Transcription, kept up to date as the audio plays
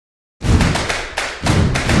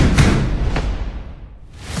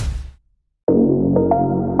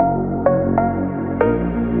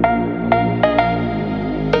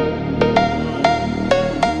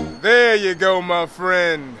There you go, my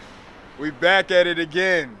friend. We back at it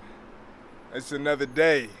again. It's another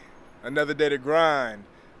day to grind,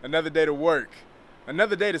 another day to work,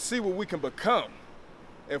 another day to see what we can become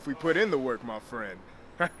if we put in the work, my friend.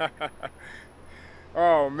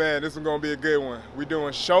 Oh man, this is gonna be a good one. We're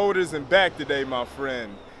doing shoulders and back today, my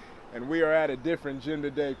friend. And we are at a different gym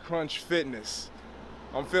today, Crunch Fitness.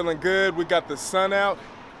 I'm feeling good. We got the sun out.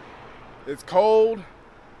 It's cold,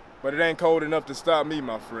 but it ain't cold enough to stop me,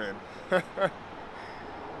 my friend.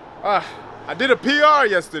 I did a PR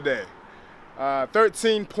yesterday.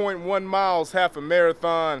 13.1 miles, half a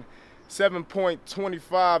marathon,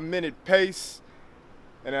 7.25 minute pace.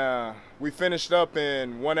 And we finished up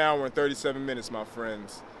in 1 hour and 37 minutes, my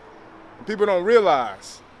friends. And people don't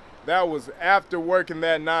realize that was after working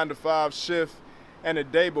that 9 to 5 shift and the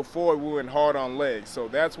day before we went hard on legs. So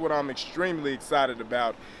that's what I'm extremely excited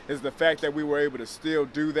about, is the fact that we were able to still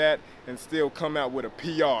do that and still come out with a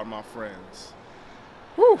PR, my friends.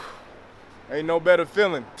 Whew. Ain't no better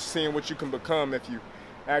feeling seeing what you can become if you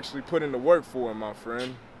actually put in the work for it, my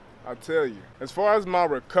friend. I'll tell you. As far as my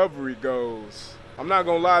recovery goes, I'm not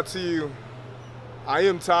gonna lie to you, I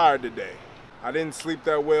am tired today. I didn't sleep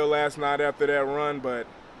that well last night after that run, but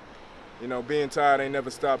you know, being tired ain't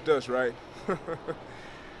never stopped us, right?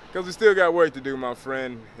 Because we still got work to do, my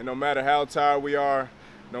friend. And no matter how tired we are,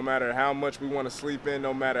 no matter how much we want to sleep in,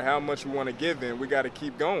 no matter how much we want to give in, we got to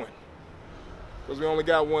keep going. Because we only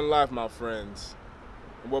got one life, my friends.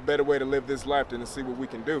 And what better way to live this life than to see what we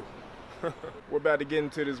can do? We're about to get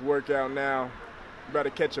into this workout now. We're about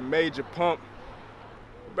to catch a major pump.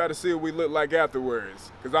 We're about to see what we look like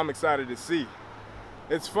afterwards, because I'm excited to see.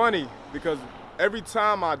 It's funny because every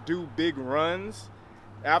time I do big runs,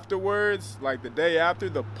 afterwards, like the day after,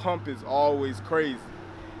 the pump is always crazy.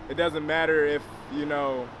 It doesn't matter if, you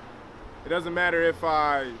know, it doesn't matter if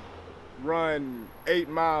I run 8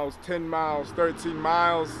 miles, 10 miles, 13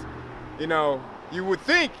 miles, you know, you would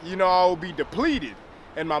think, you know, I will be depleted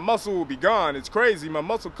and my muscle will be gone. It's crazy. My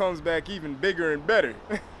muscle comes back even bigger and better.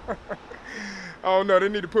 I don't know, they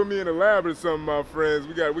need to put me in a lab or something, my friends.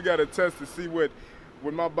 We got to test to see what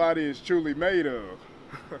my body is truly made of.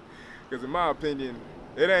 Because in my opinion,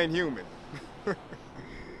 it ain't human.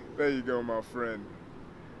 There you go, my friend.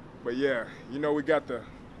 But yeah, you know, we got the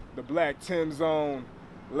black Tim's on,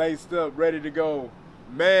 laced up, ready to go.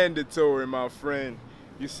 Mandatory, my friend.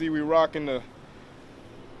 You see we rocking the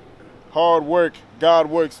hard work, God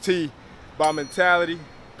works tee by mentality,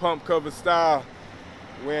 pump cover style.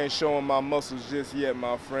 We ain't showing my muscles just yet,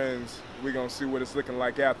 my friends. We're gonna see what it's looking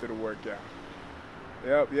like after the workout.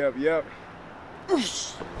 Yep.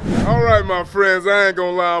 All right, my friends, I ain't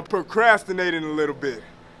gonna lie, I'm procrastinating a little bit.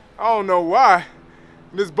 I don't know why.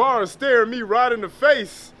 This bar is staring me right in the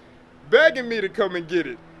face, begging me to come and get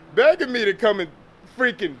it, begging me to come and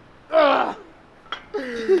freaking,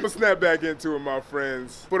 Let's snap back into it, my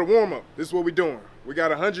friends. For the warm-up, this is what we're doing. We got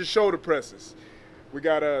 100 shoulder presses. We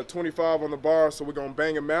got 25 on the bar, so we're gonna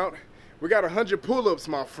bang them out. We got 100 pull-ups,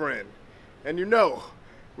 my friend. And you know,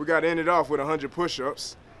 we gotta end it off with 100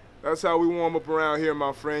 push-ups. That's how we warm up around here,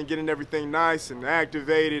 my friend, getting everything nice and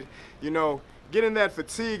activated, you know, getting that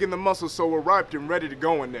fatigue in the muscles so we're ripe and ready to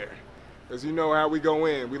go in there. As you know how we go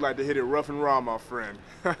in, we like to hit it rough and raw, my friend.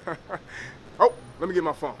 Oh, let me get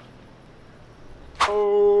my phone.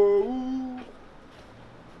 Oh,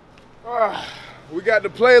 we got the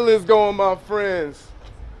playlist going, my friends.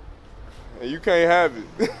 And you can't have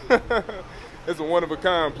it. It's a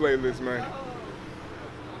one-of-a-kind playlist, man.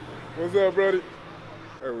 What's up, brother?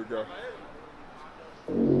 There we go.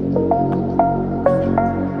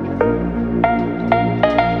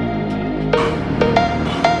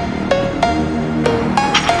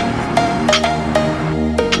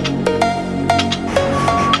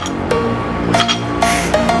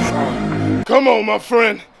 Come on, my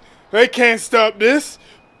friend. They can't stop this.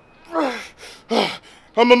 I'm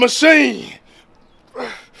a machine.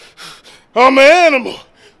 I'm an animal.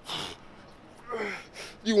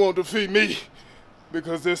 You won't defeat me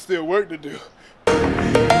because there's still work to do.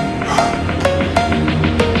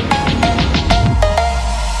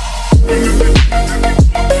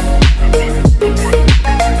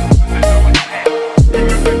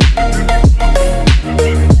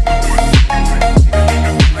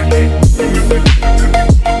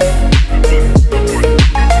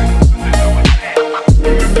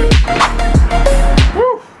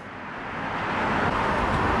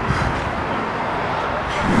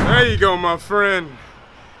 There you go, my friend.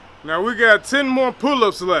 Now we got 10 more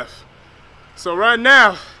pull-ups left. So right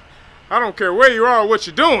now, I don't care where you are or what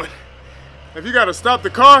you're doing. If you gotta stop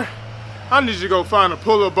the car, I need you to go find a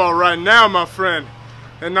pull-up bar right now, my friend,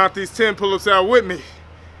 and knock these 10 pull-ups out with me.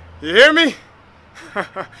 You hear me?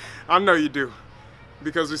 I know you do,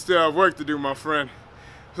 because we still have work to do, my friend.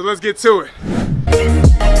 So let's get to it.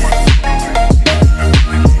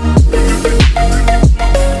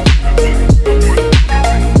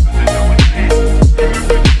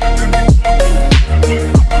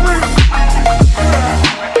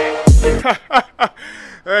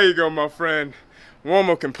 There you go, my friend.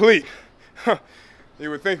 Warm-up complete.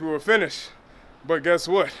 You would think we were finished, but guess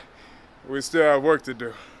what? We still have work to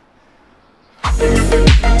do.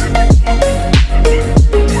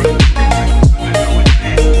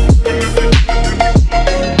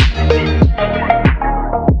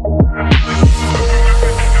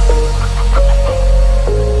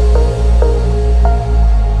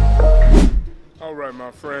 All right,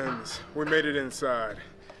 my friends, we made it inside.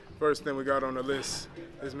 First thing we got on the list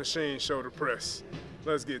is machine shoulder press.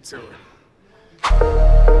 Let's get to it.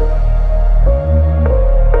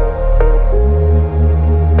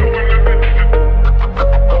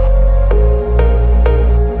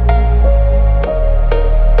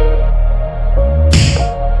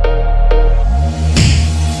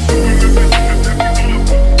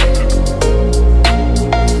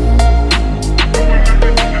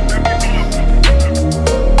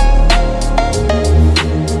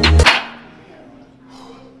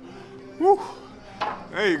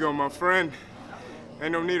 There you go, my friend.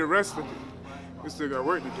 Ain't no need of resting. We still got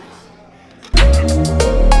work to do.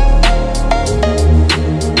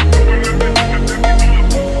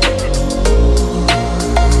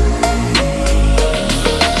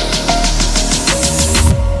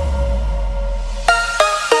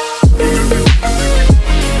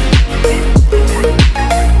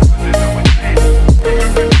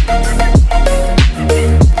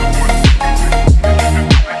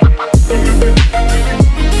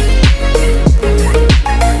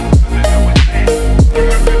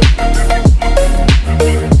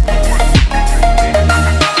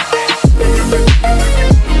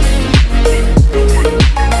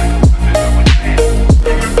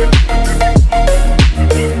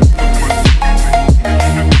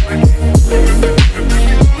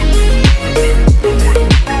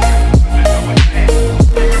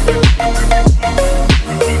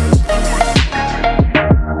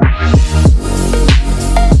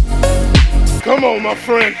 Come on, my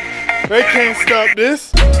friend. They can't stop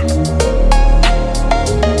this.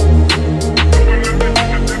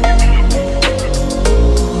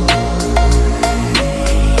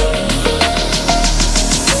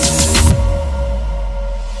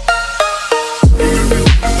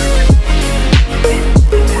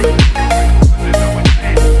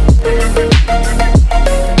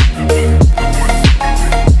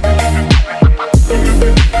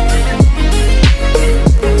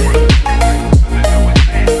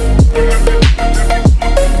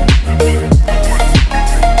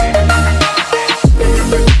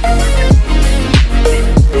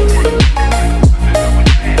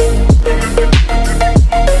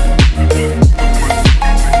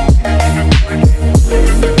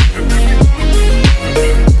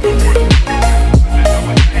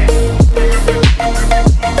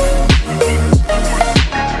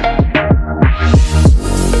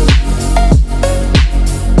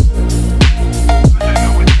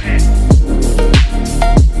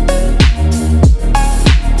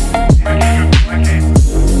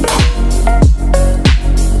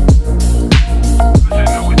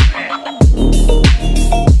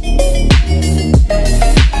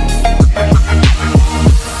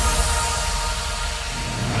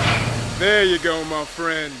 There you go, my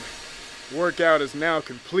friend. Workout is now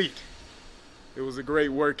complete. It was a great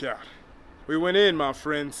workout. We went in, my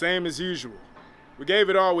friend, same as usual. We gave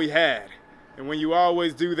it all we had. And when you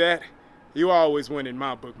always do that, you always win in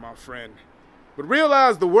my book, my friend. But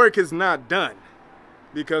realize the work is not done,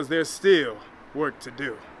 because there's still work to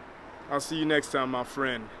do. I'll see you next time, my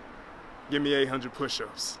friend. Give me 800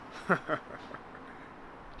 push-ups.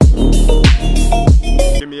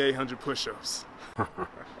 Give me 800 push-ups.